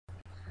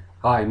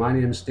Hi, my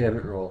name is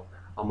David Rowe.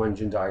 I'm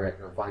Managing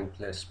Director of Vine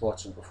Place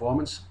Sports and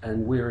Performance,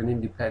 and we're an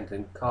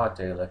independent car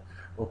dealer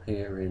up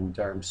here in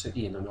Durham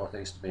City in the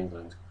northeast of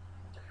England.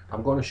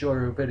 I'm going to show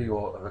you a video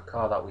of a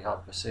car that we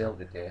have for sale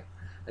today,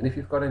 and if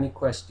you've got any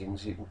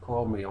questions you can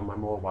call me on my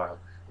mobile.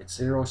 It's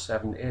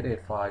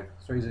 07885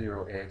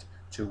 308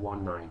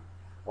 219,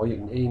 or you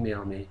can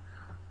email me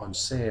on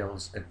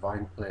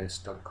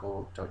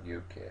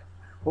sales@vineplace.co.uk.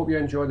 Hope you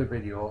enjoy the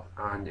video,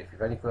 and if you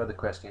have any further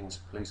questions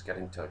please get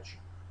in touch.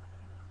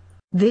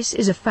 This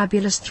is a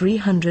fabulous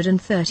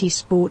 330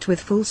 Sport with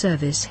full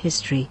service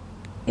history.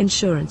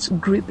 Insurance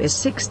group is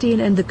 16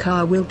 and the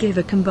car will give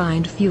a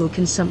combined fuel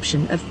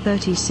consumption of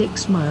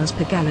 36 miles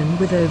per gallon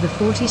with over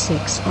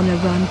 46 on a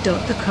run.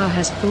 The car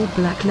has full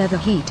black leather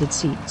heated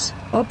seats,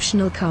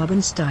 optional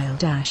carbon style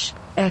dash,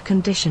 air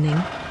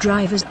conditioning,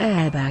 driver's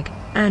airbag,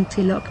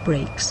 anti-lock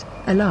brakes,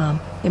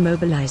 alarm,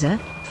 immobilizer,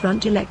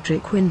 front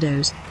electric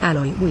windows,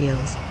 alloy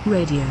wheels,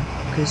 radio,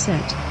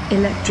 cassette,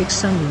 electric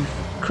sunroof,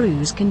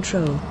 cruise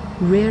control,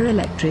 rear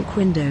electric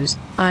windows,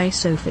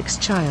 ISOFIX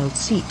child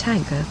seat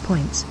anchor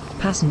points,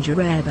 passenger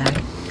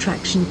airbag,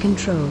 traction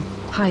control,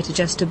 height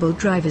adjustable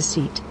driver's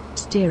seat,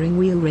 steering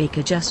wheel rake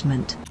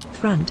adjustment,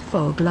 front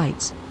fog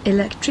lights,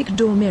 electric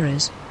door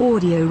mirrors,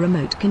 audio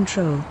remote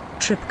control,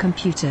 trip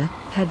computer,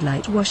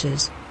 headlight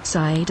washers,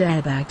 side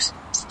airbags,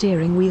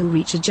 steering wheel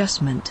reach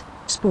adjustment,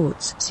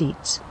 sports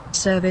seats,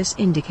 service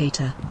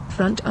indicator,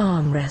 front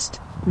armrest,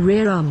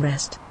 rear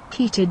armrest,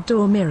 heated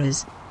door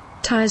mirrors.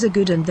 Tires are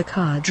good and the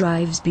car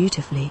drives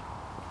beautifully.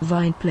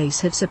 Vine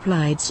Place have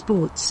supplied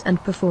sports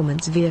and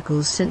performance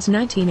vehicles since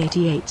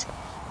 1988.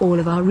 All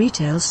of our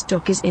retail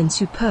stock is in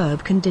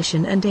superb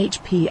condition and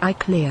HPI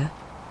clear.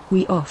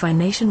 We offer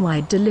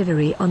nationwide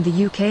delivery on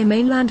the UK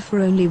mainland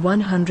for only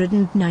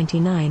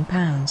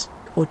 £199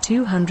 or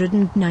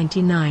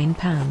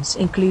 £299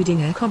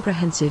 including a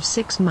comprehensive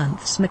 6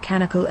 months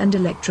mechanical and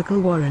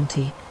electrical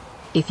warranty.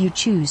 If you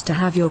choose to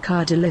have your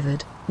car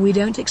delivered, we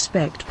don't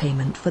expect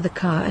payment for the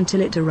car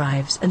until it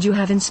arrives and you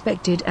have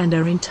inspected and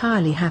are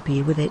entirely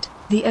happy with it.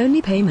 The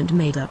only payment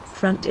made up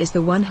front is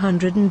the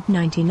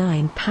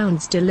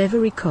 £199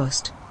 delivery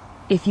cost.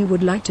 If you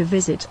would like to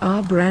visit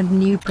our brand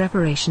new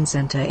preparation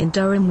centre in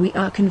Durham, we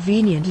are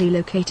conveniently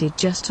located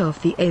just off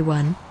the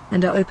A1,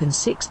 and are open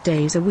 6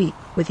 days a week,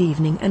 with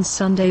evening and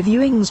Sunday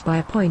viewings by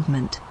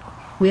appointment.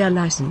 We are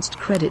licensed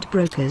credit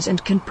brokers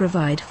and can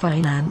provide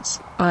finance,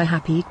 are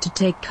happy to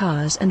take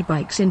cars and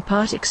bikes in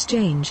part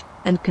exchange,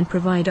 and can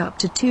provide up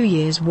to 2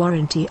 years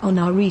warranty on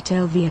our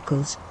retail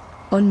vehicles.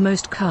 On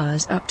most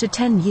cars up to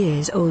 10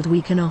 years old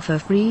we can offer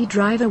free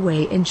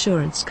drive-away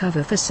insurance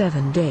cover for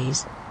 7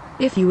 days.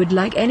 If you would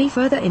like any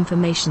further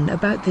information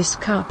about this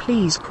car,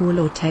 please call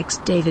or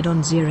text David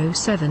on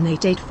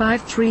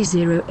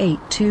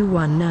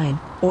 07885308219,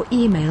 or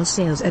email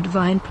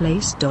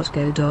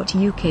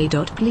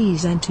sales@vineplace.co.uk.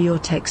 Please enter your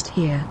text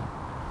here.